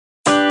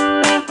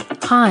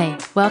Hi,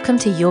 welcome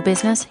to Your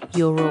Business,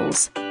 Your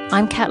Rules.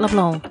 I'm Kat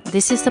LeBlanc.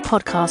 This is the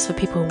podcast for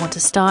people who want to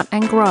start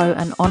and grow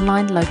an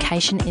online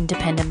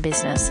location-independent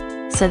business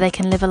so they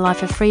can live a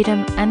life of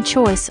freedom and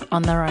choice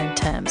on their own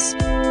terms.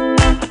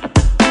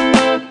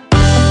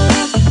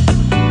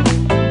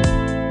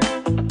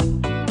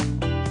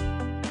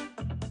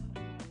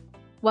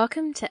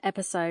 Welcome to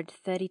episode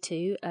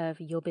 32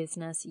 of Your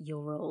Business,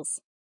 Your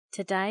Rules.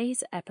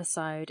 Today's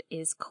episode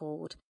is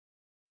called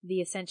The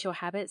Essential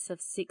Habits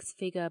of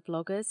Six-Figure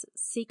Bloggers,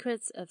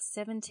 Secrets of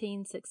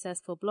 17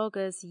 Successful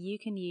Bloggers You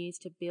Can Use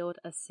to Build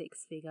a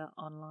Six-Figure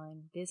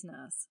Online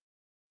Business.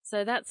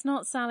 So that's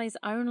not Sally's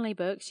only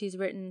book. She's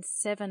written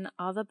 7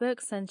 other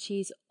books and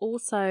she's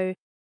also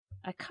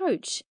a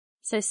coach.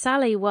 So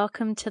Sally,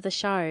 welcome to the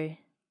show.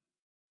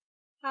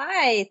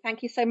 Hi,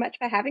 thank you so much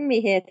for having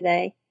me here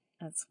today.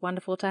 It's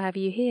wonderful to have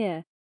you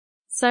here.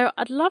 So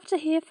I'd love to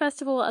hear,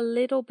 first of all, a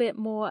little bit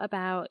more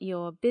about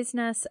your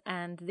business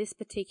and this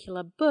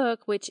particular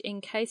book, which,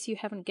 in case you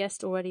haven't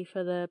guessed already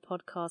for the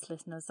podcast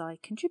listeners, I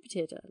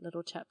contributed a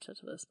little chapter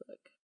to this book.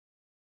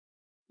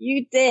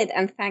 You did,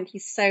 and thank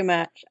you so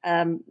much.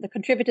 The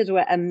contributors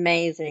were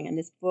amazing, and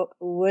this book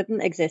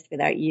wouldn't exist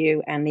without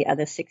you and the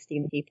other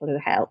 16 people who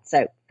helped.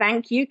 So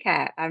thank you,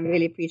 Kat. I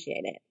really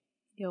appreciate it.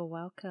 You're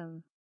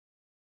welcome.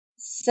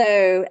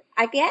 So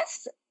I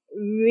guess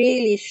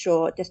really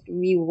short, just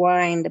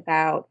rewind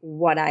about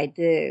what I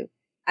do.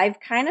 I've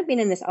kind of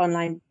been in this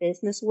online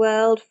business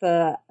world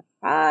for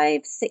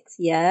 5-6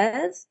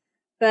 years,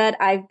 but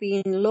I've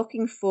been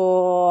looking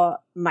for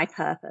my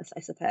purpose,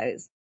 I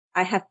suppose.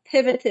 I have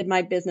pivoted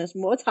my business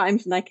more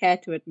times than I care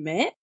to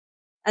admit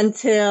and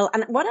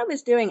what I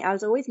was doing, I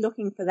was always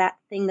looking for that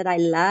thing that I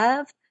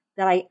loved,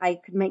 that I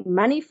could make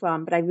money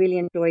from, but I really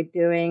enjoyed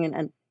doing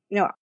and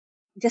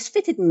just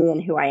fitted me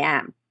in who I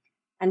am.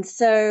 And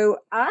so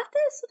after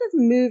sort of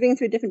moving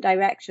through different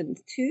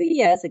directions, 2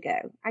 years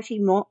ago,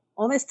 actually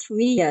almost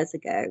 3 years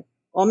ago,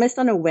 almost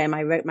on a whim,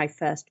 I wrote my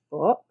first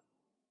book.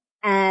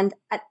 And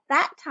at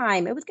that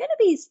time, it was going to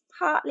be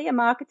partly a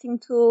marketing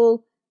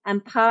tool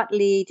and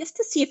partly just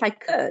to see if I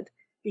could,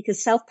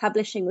 because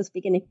self-publishing was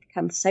beginning to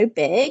become so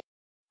big.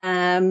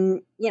 I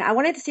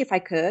wanted to see if I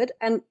could.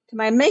 And to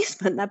my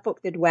amazement, that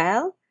book did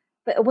well.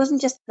 But it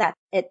wasn't just that.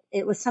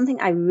 It was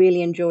something I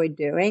really enjoyed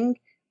doing.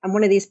 I'm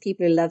one of these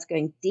people who loves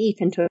going deep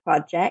into a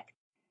project.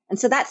 And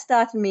so that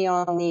started me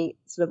on the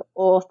sort of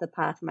author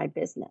part of my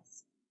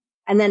business.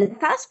 And then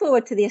fast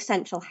forward to The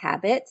Essential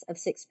Habits of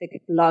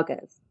Six-Figure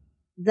Bloggers.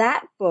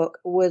 That book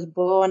was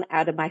born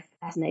out of my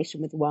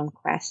fascination with one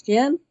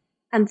question.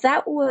 And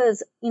that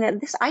was,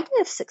 this idea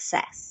of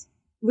success.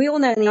 We all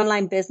know in the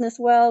online business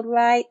world,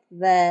 right,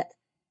 that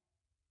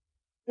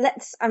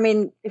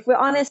if we're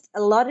honest,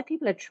 a lot of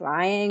people are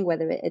trying,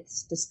 whether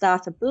it's to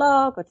start a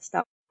blog or to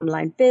start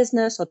online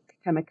business or to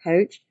become a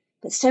coach,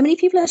 but so many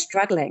people are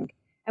struggling.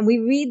 And we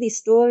read these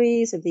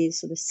stories of these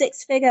sort of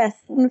 6-figure,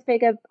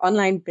 7-figure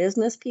online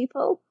business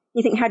people.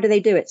 You think, how do they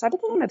do it? So I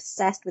became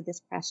obsessed with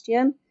this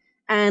question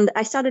and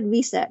I started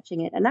researching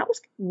it. And that was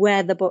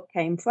where the book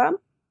came from.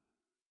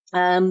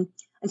 And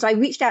so I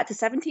reached out to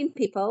 17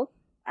 people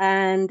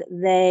and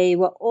they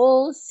were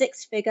all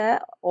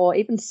 6-figure or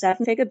even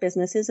 7-figure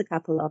businesses, a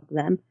couple of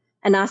them,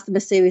 and asked them a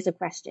series of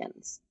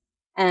questions.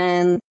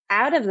 And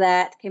out of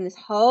that came this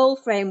whole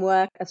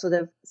framework of sort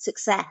of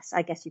success,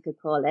 I guess you could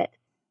call it,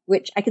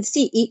 which I could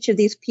see each of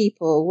these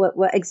people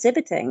were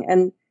exhibiting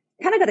and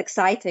kind of got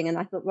exciting. And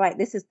I thought, right,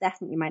 this is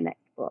definitely my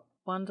next book.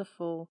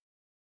 Wonderful.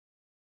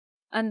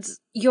 And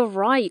you're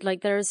right.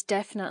 Like there's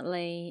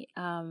definitely,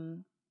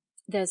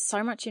 there's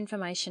so much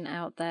information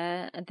out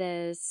there.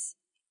 There's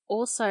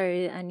also,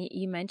 and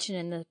you mentioned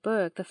in the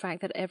book, the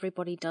fact that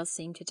everybody does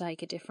seem to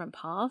take a different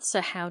path. So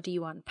how do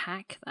you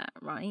unpack that,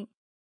 right?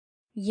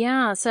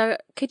 Yeah, so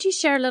could you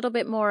share a little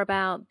bit more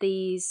about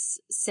these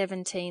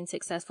 17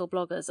 successful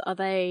bloggers? Are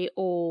they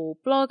all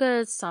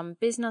bloggers, some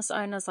business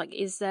owners? Like,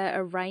 is there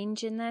a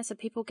range in there so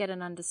people get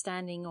an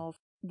understanding of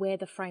where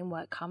the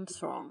framework comes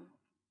from?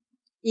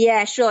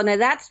 Yeah, sure. No,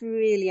 that's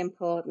really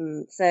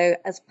important. So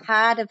as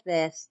part of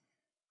this,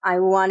 I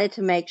wanted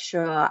to make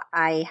sure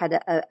I had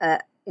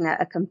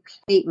a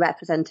complete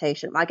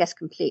representation. I guess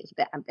complete is a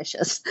bit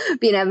ambitious,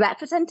 but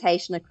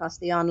representation across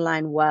the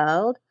online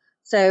world.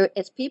 So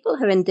it's people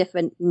who are in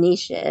different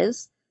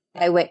niches,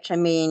 by which I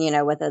mean,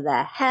 whether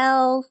they're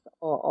health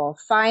or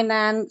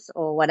finance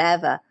or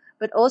whatever,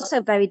 but also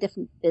very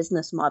different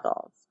business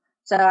models.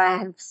 So I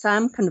have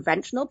some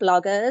conventional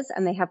bloggers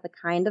and they have the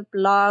kind of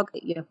blog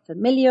that you're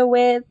familiar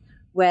with,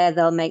 where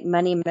they'll make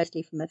money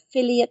mostly from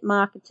affiliate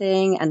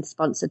marketing and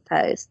sponsored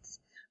posts.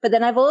 But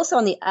then I've also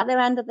on the other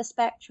end of the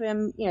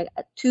spectrum,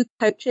 2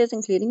 coaches,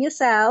 including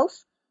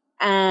yourself,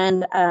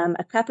 and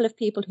a couple of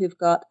people who've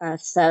got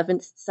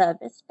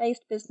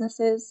service-based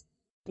businesses.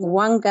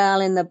 One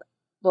girl in the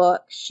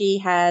book, she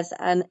has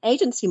an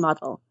agency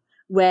model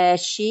where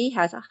she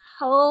has a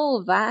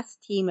whole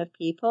vast team of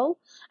people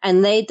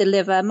and they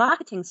deliver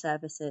marketing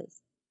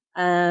services.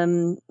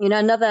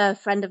 Another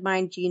friend of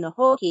mine, Gina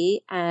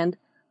Hawkey, and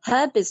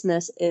her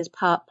business is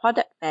part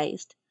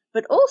product-based,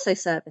 but also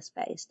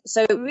service-based.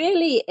 So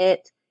really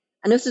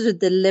and this is a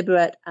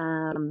deliberate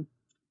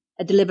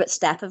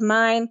step of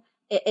mine.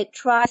 It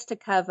tries to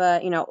cover,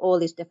 all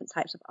these different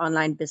types of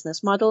online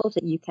business models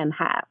that you can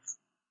have.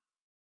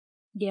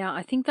 Yeah,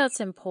 I think that's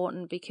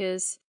important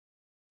because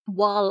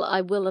while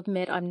I will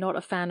admit I'm not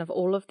a fan of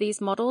all of these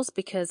models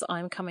because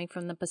I'm coming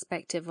from the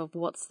perspective of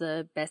what's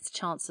the best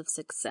chance of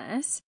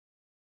success,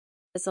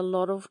 there's a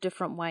lot of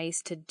different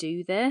ways to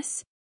do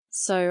this.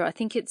 So I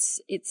think it's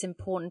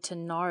important to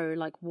know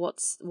like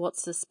what's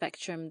the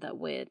spectrum that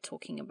we're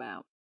talking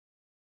about.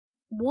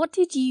 What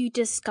did you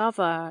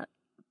discover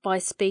by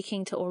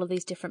speaking to all of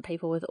these different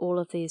people with all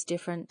of these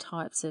different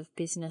types of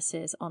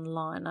businesses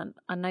online? And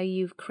I know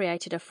you've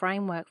created a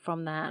framework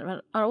from that.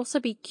 I'd also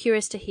be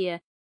curious to hear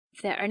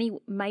if there are any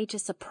major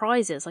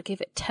surprises, like if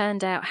it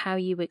turned out how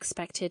you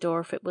expected or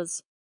if it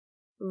was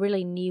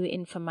really new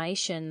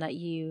information that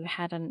you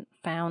hadn't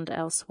found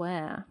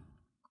elsewhere.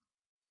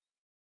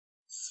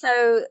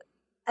 So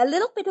a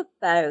little bit of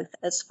both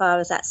as far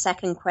as that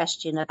second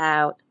question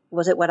about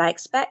was it what I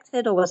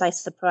expected or was I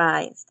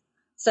surprised?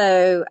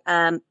 So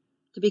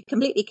to be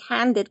completely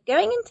candid,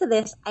 going into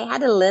this, I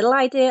had a little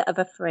idea of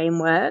a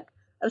framework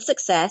of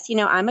success.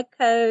 I'm a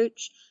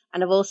coach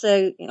and I've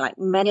also, like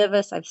many of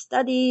us, I've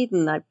studied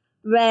and I've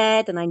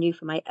read and I knew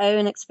from my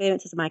own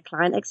experiences and my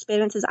client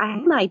experiences, I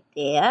had an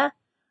idea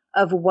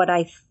of what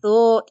I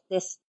thought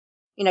this,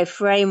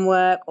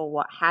 framework or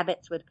what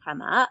habits would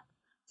come up.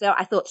 So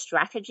I thought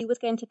strategy was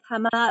going to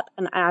come up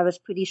and I was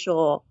pretty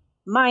sure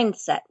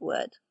mindset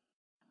would.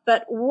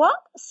 But what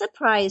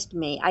surprised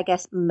me, I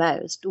guess,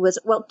 most was,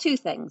 well, two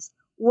things.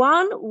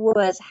 One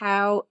was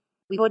how,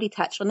 we've already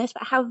touched on this,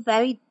 but how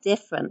very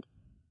different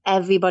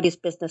everybody's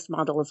business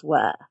models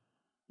were.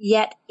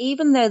 Yet,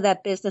 even though their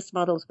business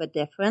models were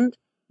different,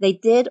 they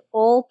did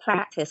all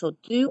practice or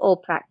do all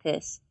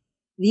practice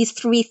these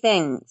three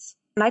things.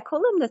 And I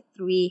call them the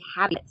three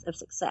habits of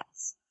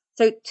success.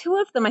 So two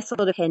of them I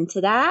sort of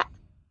hinted at.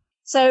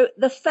 So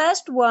the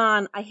first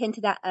one I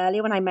hinted at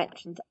earlier when I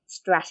mentioned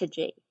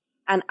strategy.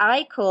 And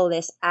I call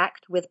this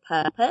act with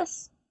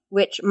purpose,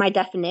 which my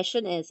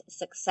definition is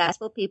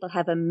successful people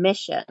have a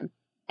mission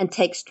and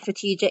take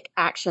strategic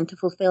action to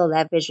fulfill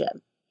their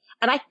vision.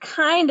 And I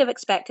kind of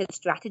expected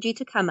strategy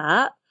to come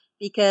up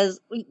because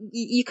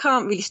you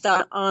can't really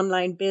start an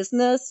online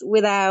business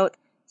without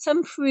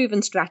some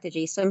proven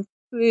strategy, some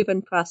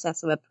proven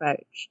process or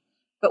approach.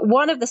 But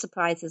one of the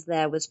surprises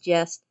there was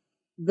just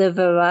the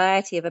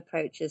variety of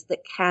approaches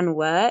that can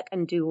work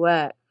and do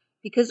work,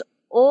 because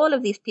all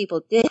of these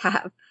people did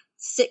have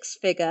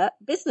six-figure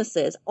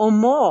businesses or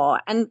more,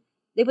 and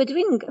they were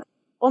doing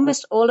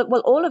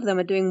all of them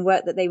are doing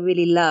work that they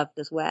really loved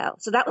as well.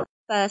 So that was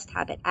the first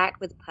habit, act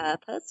with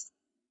purpose.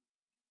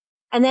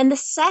 And then the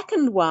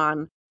second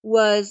one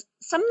was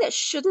something that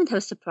shouldn't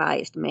have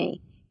surprised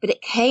me, but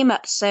it came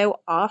up so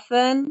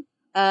often.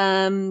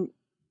 And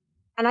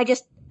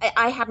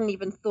I hadn't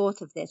even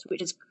thought of this,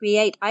 which is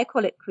I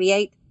call it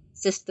create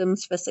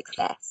systems for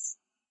success.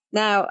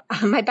 Now,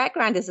 my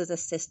background is as a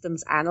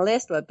systems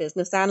analyst or a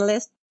business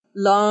analyst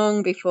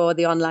long before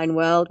the online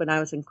world when I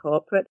was in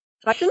corporate.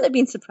 So I shouldn't have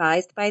been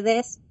surprised by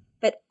this,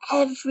 but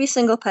every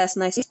single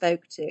person I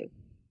spoke to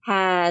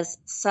has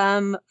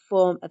some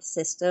form of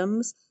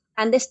systems.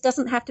 And this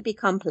doesn't have to be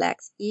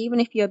complex. Even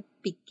if you're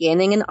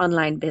beginning an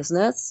online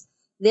business,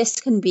 this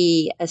can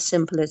be as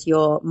simple as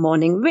your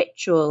morning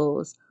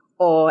rituals,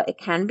 or it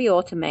can be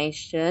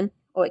automation,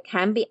 or it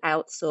can be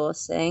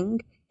outsourcing.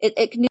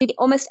 It can be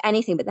almost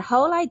anything. But the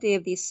whole idea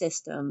of these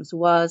systems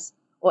was,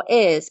 or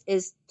is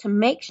to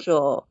make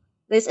sure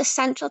those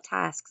essential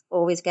tasks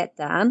always get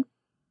done.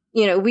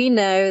 We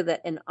know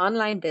that in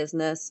online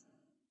business,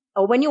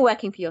 or when you're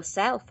working for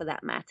yourself for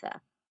that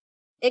matter,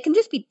 it can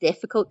just be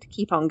difficult to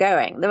keep on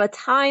going. There are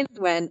times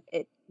when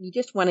you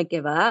just want to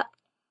give up,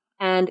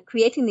 and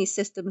creating these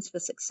systems for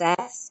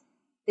success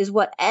is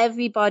what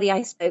everybody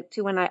I spoke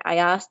to when I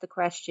asked the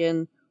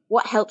question,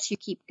 what helps you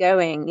keep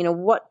going?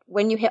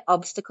 When you hit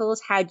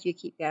obstacles, how do you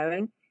keep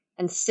going?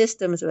 And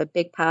systems are a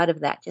big part of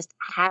that, just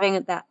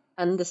having that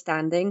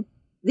understanding.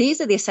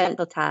 These are the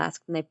essential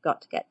tasks and they've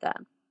got to get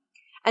done.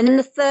 And then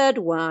the third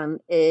one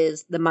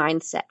is the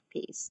mindset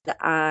piece that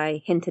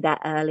I hinted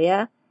at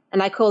earlier.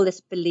 And I call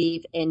this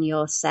believe in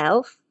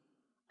yourself.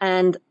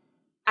 And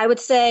I would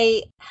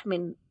say,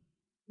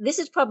 this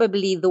is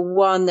probably the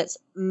one that's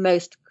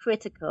most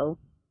critical,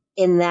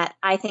 in that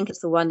I think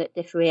it's the one that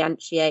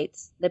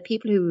differentiates the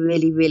people who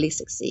really, really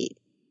succeed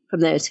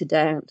from those who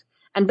don't.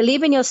 And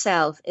believe in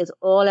yourself is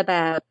all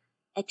about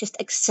just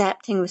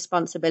accepting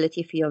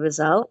responsibility for your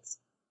results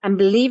and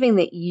believing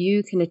that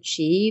you can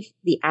achieve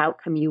the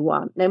outcome you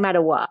want, no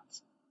matter what.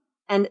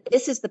 And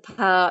this is the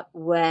part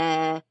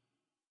where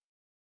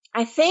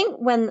I think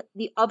when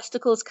the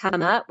obstacles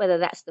come up, whether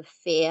that's the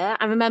fear,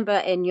 I remember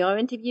in your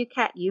interview,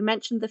 Kat, you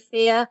mentioned the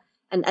fear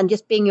and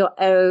just being your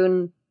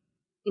own,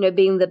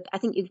 I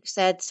think you've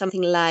said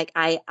something like,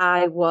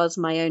 I was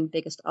my own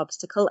biggest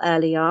obstacle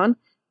early on.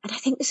 And I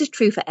think this is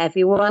true for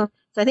everyone.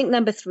 So I think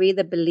number 3,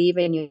 the believe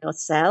in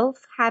yourself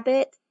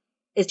habit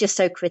is just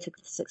so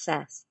critical to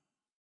success.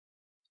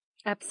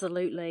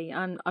 Absolutely.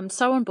 I'm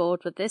so on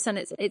board with this, and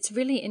it's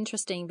really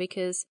interesting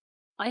because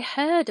I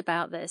heard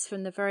about this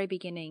from the very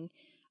beginning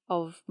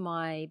of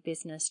my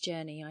business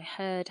journey. I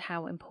heard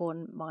how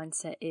important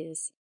mindset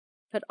is,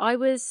 but I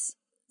was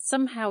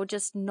somehow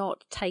just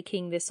not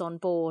taking this on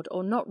board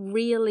or not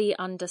really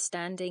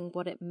understanding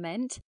what it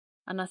meant.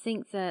 And I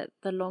think that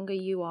the longer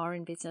you are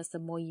in business, the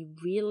more you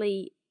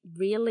really,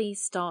 really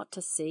start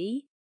to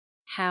see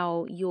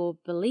how your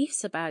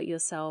beliefs about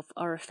yourself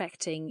are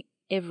affecting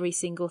every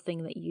single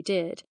thing that you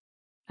did.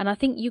 And I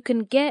think you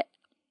can get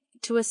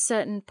to a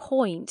certain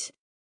point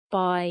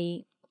by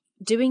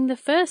doing the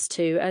first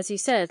two, as you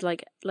said,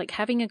 like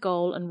having a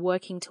goal and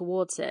working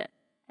towards it.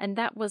 And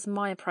that was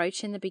my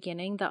approach in the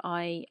beginning, that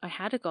I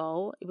had a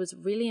goal. It was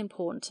really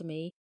important to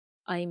me.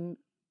 I'm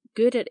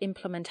good at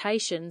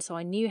implementation, so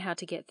I knew how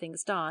to get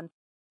things done.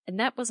 And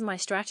that was my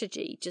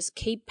strategy. Just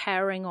keep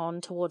powering on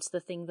towards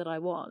the thing that I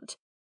want.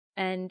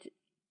 And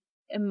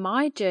in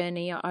my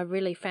journey, I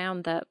really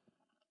found that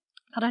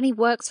it only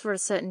works for a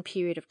certain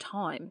period of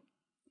time.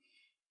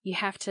 You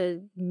have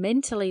to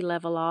mentally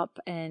level up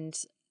and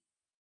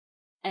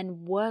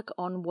work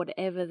on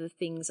whatever the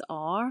things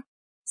are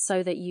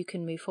so that you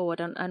can move forward.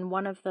 And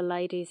one of the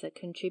ladies that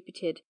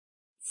contributed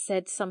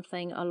said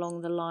something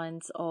along the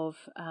lines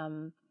of,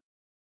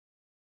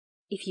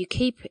 if you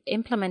keep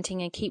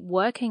implementing and keep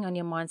working on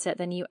your mindset,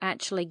 then you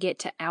actually get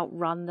to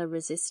outrun the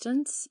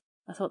resistance.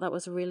 I thought that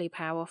was really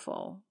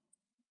powerful.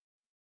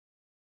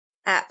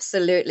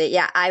 Absolutely.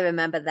 Yeah, I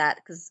remember that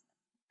because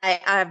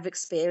I've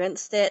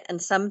experienced it.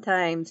 And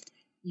sometimes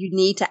you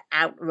need to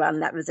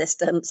outrun that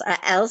resistance, or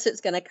else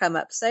it's going to come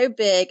up so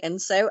big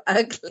and so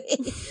ugly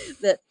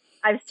that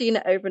I've seen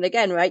it over and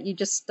again, right? You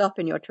just stop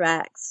in your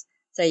tracks.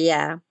 So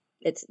yeah,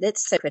 it's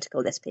so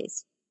critical, this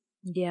piece.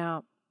 Yeah.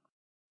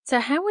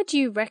 So how would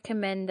you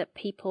recommend that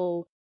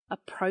people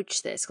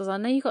approach this? Because I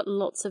know you've got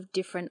lots of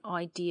different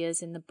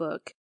ideas in the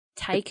book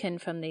taken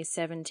from these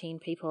 17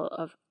 people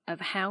of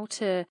how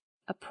to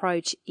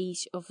approach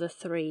each of the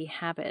 3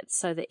 habits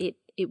so that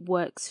it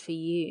works for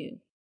you.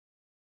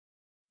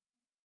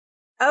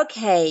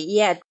 Okay,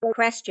 yeah, good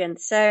question.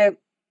 So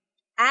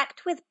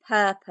act with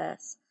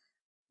purpose.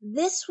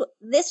 This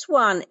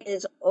one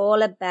is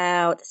all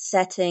about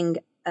setting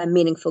a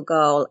meaningful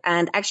goal.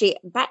 And actually,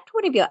 back to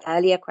one of your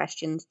earlier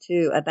questions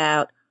too,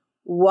 about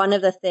one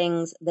of the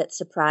things that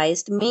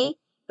surprised me,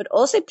 but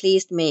also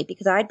pleased me,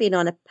 because I'd been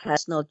on a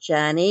personal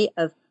journey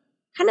of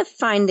kind of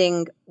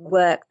finding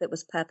work that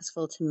was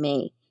purposeful to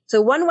me.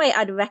 So one way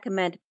I'd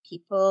recommend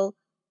people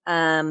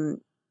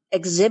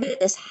exhibit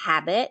this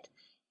habit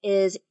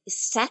is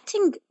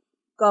setting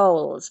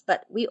goals.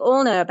 But we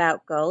all know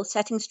about goal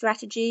setting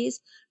strategies.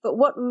 But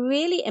what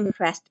really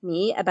impressed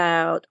me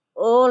about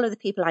all of the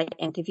people I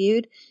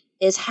interviewed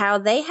is how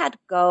they had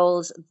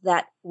goals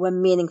that were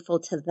meaningful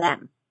to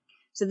them.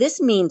 So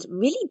this means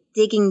really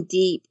digging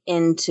deep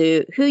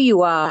into who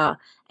you are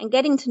and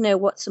getting to know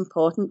what's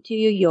important to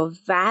you, your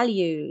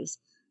values,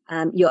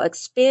 your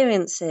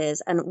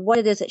experiences, and what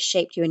it is that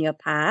shaped you in your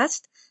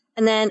past.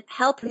 And then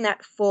helping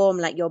that form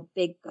like your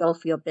big goal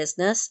for your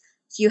business.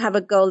 So you have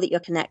a goal that you're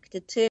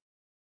connected to.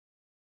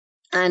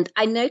 And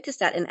I noticed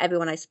that in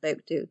everyone I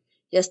spoke to,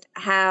 just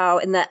how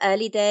in the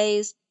early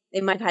days,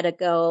 they might have had a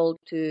goal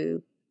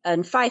to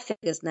earn 5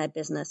 figures in their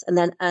business and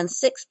then earn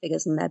 6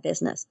 figures in their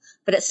business.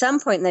 But at some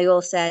point, they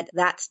all said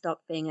that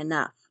stopped being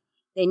enough.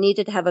 They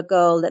needed to have a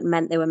goal that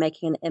meant they were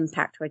making an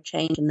impact or a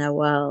change in their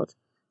world.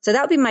 So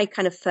that would be my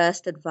kind of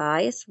first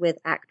advice with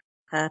Act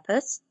with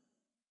Purpose.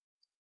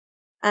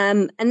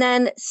 And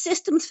then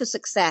systems for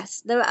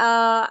success. There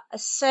are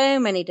so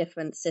many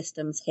different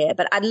systems here,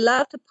 but I'd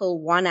love to pull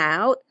one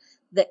out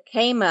that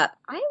came up,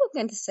 I was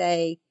going to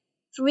say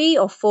 3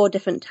 or 4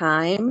 different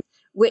times,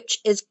 which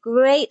is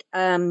great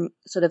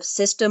sort of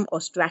system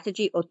or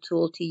strategy or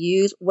tool to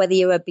use, whether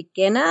you're a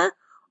beginner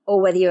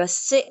or whether you're a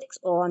 6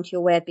 or onto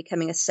your way of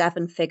becoming a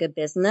 7-figure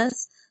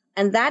business.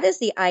 And that is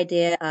the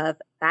idea of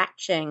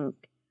batching.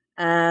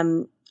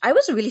 I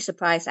was really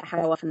surprised at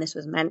how often this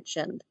was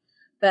mentioned,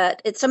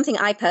 but it's something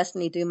I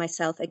personally do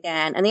myself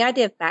again. And the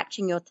idea of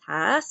batching your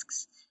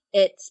tasks,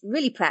 it's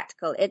really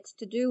practical. It's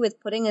to do with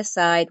putting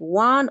aside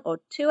 1 or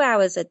 2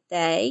 hours a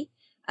day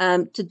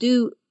to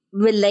do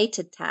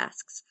related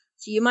tasks.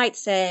 So you might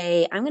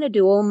say, I'm going to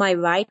do all my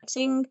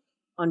writing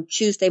on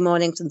Tuesday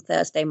mornings and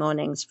Thursday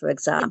mornings, for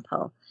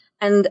example.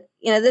 And,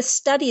 there's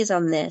studies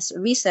on this,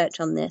 research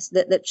on this,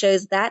 that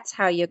shows that's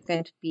how you're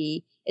going to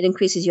be. It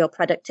increases your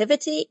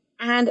productivity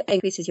and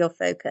increases your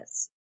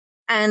focus.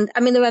 And I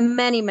mean, there are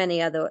many,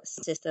 many other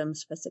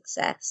systems for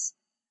success.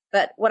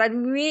 But what I'd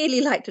really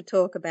like to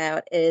talk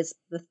about is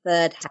the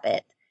third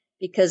habit,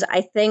 because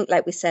I think,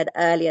 like we said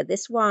earlier,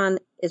 this one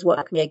is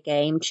what can be a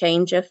game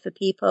changer for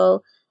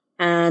people.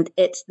 And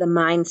it's the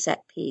mindset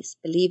piece,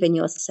 believe in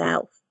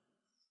yourself.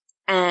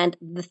 And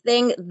the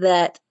thing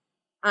that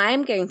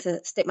I'm going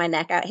to stick my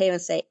neck out here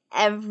and say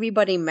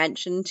everybody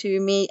mentioned to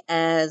me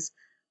as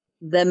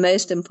the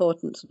most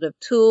important sort of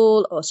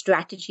tool or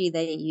strategy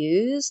they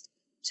used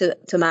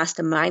to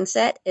master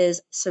mindset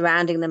is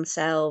surrounding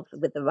themselves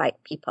with the right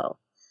people.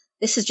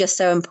 this is just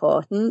so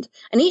important.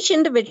 And each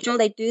individual,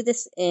 they do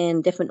this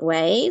in different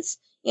ways.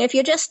 If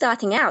you're just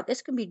starting out,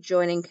 this can be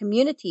joining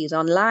communities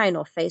online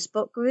or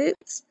Facebook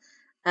groups.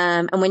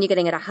 And when you're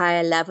getting at a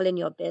higher level in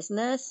your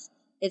business,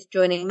 it's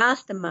joining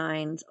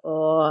masterminds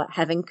or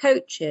having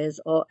coaches.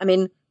 Or, I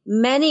mean,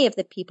 many of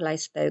the people I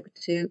spoke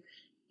to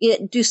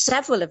do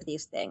several of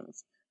these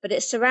things, but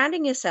it's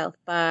surrounding yourself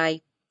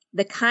by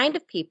the kind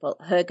of people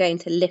who are going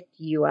to lift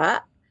you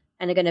up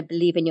and are going to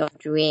believe in your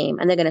dream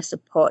and they're going to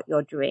support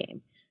your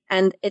dream.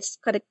 And it's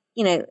got to,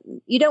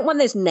 you don't want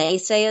those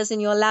naysayers in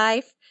your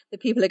life, the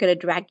people are going to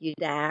drag you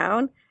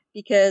down,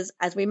 because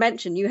as we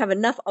mentioned, you have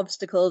enough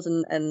obstacles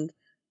and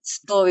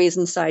stories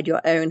inside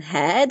your own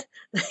head.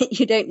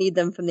 You don't need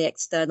them from the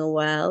external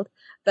world.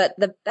 But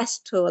the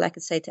best tool I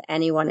could say to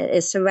anyone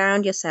is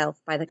surround yourself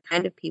by the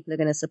kind of people who are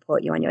going to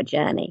support you on your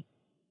journey.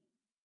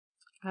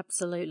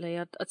 Absolutely.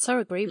 I'd so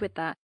agree with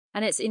that.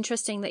 And it's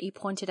interesting that you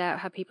pointed out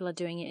how people are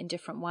doing it in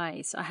different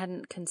ways. I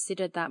hadn't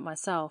considered that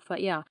myself.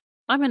 But yeah,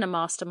 I'm in a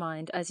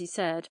mastermind, as you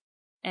said.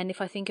 And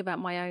if I think about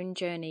my own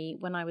journey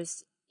when I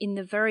was in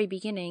the very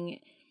beginning,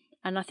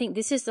 and I think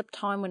this is the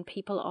time when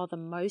people are the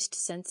most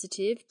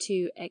sensitive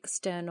to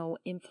external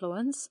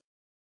influence.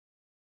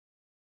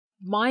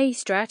 My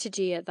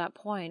strategy at that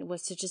point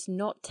was to just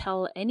not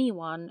tell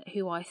anyone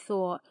who I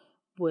thought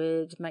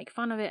would make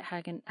fun of it,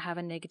 have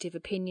a negative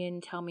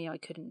opinion, tell me I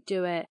couldn't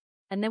do it.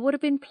 And there would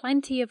have been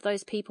plenty of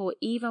those people,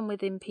 even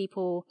within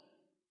people,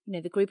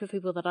 the group of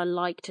people that I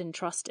liked and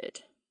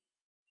trusted.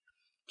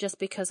 Just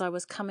because I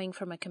was coming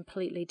from a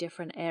completely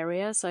different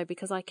area. So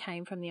because I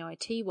came from the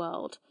IT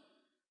world,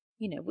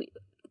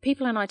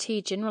 people in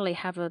IT generally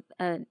have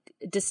a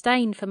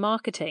disdain for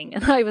marketing,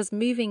 and I was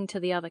moving to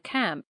the other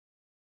camp.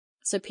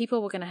 So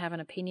people were going to have an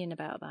opinion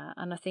about that.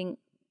 And I think,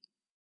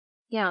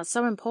 yeah, it's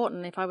so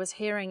important. If I was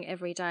hearing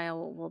every day,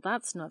 oh, well,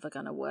 that's never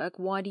going to work.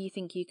 Why do you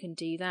think you can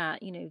do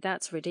that?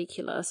 That's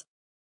ridiculous.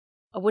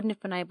 I wouldn't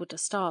have been able to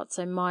start.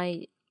 So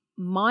my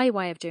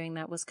way of doing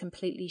that was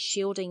completely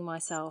shielding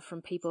myself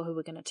from people who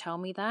were going to tell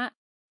me that,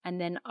 and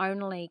then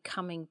only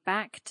coming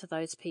back to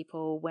those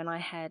people when I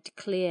had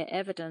clear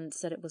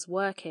evidence that it was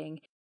working.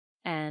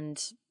 And,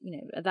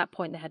 at that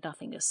point, they had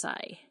nothing to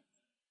say.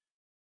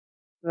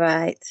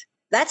 Right.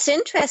 That's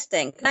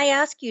interesting. Can I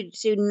ask you,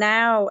 so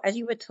now, as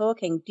you were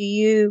talking,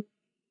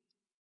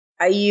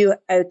 are you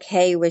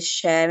okay with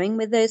sharing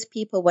with those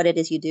people what it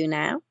is you do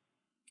now?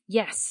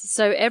 Yes.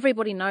 So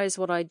everybody knows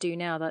what I do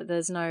now, that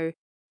there's no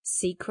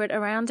secret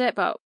around it.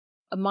 But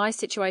my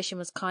situation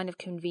was kind of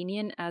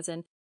convenient, as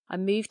in I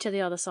moved to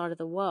the other side of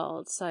the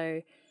world.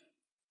 So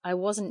I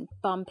wasn't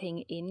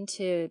bumping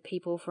into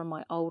people from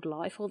my old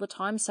life all the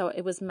time. So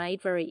it was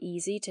made very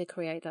easy to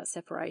create that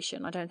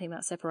separation. I don't think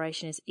that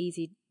separation is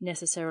easy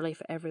necessarily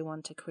for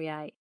everyone to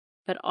create.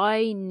 But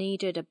I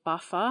needed a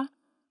buffer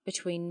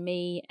between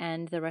me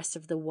and the rest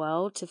of the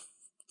world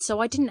so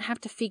I didn't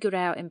have to figure it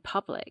out in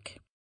public.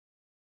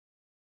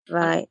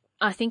 Right.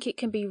 I think it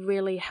can be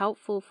really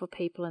helpful for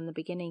people in the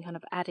beginning, kind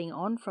of adding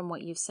on from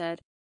what you've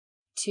said,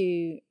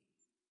 to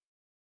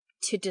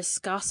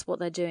discuss what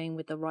they're doing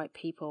with the right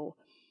people.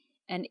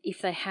 And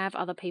if they have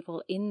other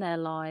people in their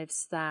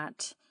lives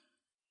that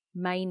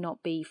may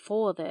not be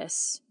for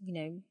this,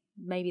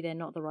 maybe they're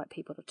not the right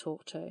people to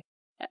talk to.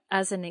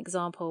 As an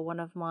example, one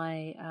of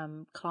my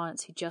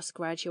clients who just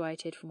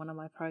graduated from one of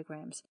my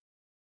programs,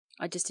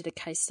 I just did a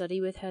case study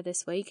with her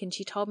this week, and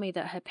she told me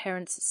that her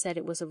parents said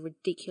it was a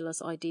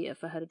ridiculous idea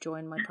for her to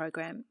join my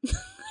program.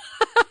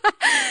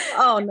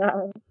 Oh,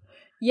 no.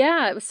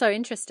 Yeah, it was so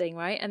interesting,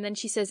 right? And then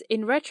she says,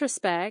 in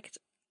retrospect,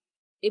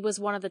 it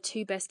was one of the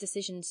two best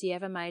decisions she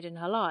ever made in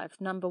her life.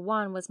 Number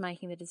one was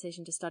making the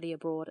decision to study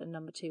abroad, and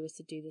number two was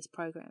to do this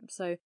program.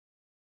 So,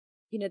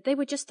 they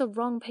were just the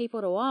wrong people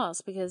to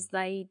ask, because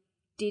they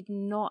did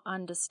not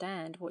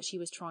understand what she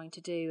was trying to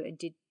do and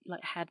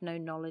had no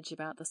knowledge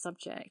about the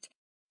subject.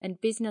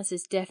 And business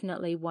is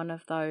definitely one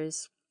of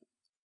those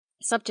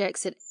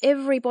subjects that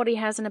everybody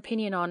has an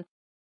opinion on,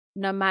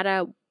 no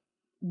matter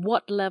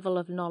what level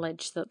of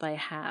knowledge that they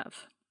have.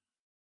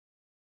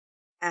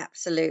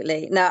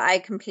 Absolutely. No, I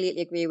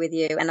completely agree with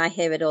you. And I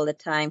hear it all the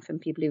time from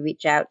people who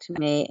reach out to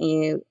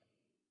me,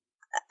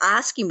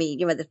 asking me,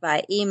 whether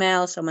by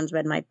email, someone's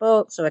read my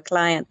books, or a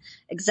client.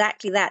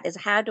 Exactly that is,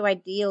 how do I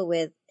deal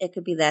with, it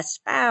could be their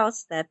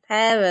spouse, their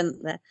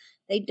parent,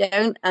 they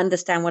don't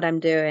understand what I'm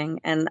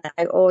doing. And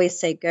I always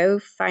say, go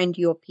find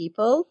your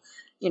people,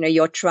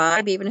 your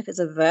tribe, even if it's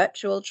a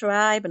virtual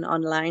tribe, an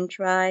online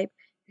tribe,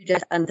 you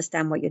just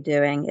understand what you're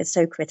doing. It's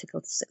so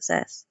critical to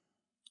success.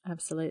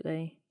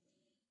 Absolutely.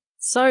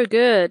 So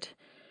good.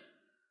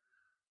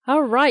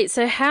 All right.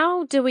 So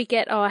how do we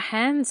get our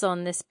hands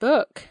on this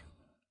book?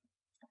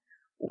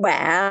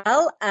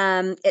 Well,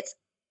 it's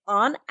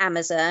on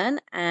Amazon,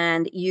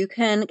 and you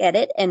can get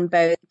it in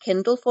both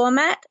Kindle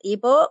format,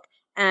 ebook,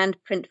 and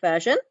print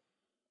version.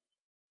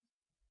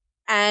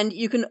 And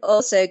you can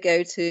also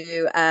go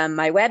to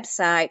my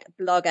website,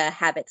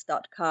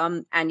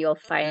 bloggerhabits.com, and you'll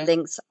find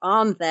links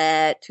on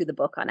there to the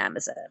book on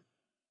Amazon.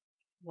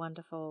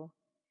 Wonderful.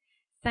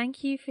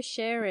 Thank you for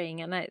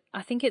sharing. And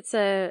I think it's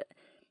a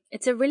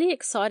It's a really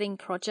exciting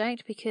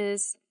project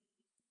because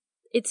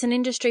it's an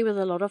industry with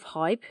a lot of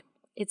hype.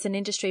 It's an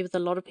industry with a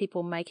lot of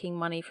people making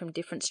money from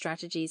different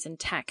strategies and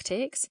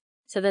tactics.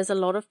 So there's a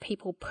lot of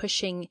people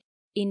pushing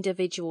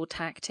individual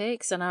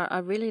tactics. And I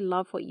really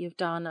love what you've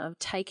done of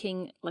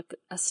taking like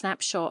a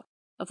snapshot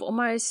of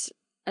almost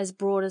as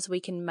broad as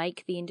we can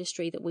make the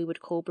industry that we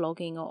would call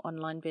blogging or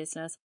online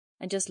business,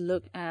 and just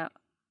look at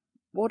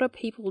what are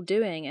people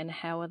doing and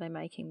how are they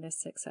making this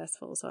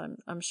successful. So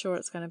I'm sure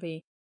it's going to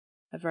be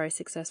a very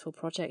successful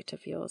project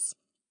of yours.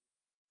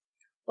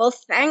 Well,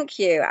 thank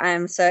you.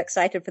 I'm so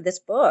excited for this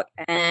book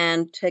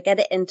and to get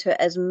it into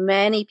as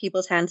many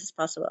people's hands as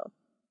possible.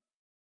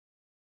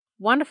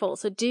 Wonderful.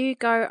 So do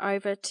go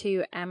over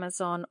to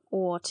Amazon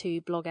or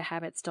to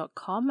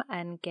bloggerhabits.com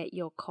and get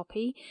your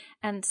copy.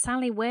 And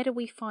Sally, where do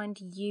we find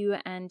you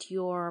and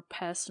your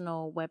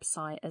personal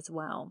website as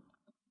well?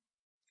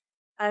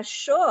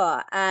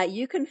 Sure.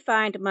 You can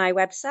find my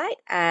website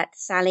at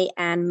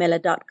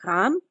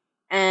sallyannmiller.com,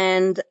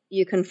 and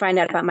you can find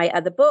out about my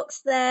other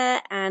books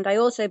there. And I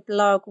also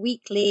blog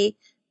weekly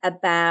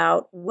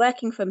about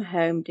working from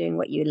home, doing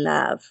what you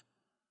love.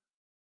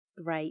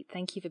 Great.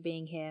 Thank you for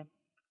being here.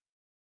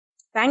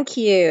 Thank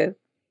you.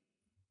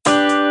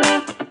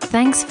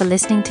 Thanks for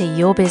listening to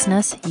Your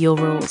Business, Your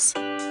Rules.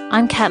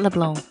 I'm Kat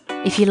LeBlanc.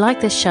 If you like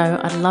this show,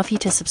 I'd love you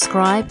to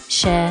subscribe,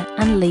 share,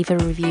 and leave a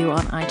review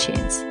on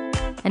iTunes.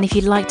 And if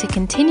you'd like to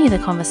continue the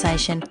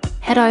conversation,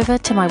 head over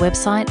to my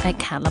website at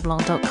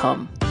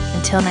katleblanc.com.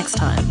 Until next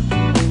time.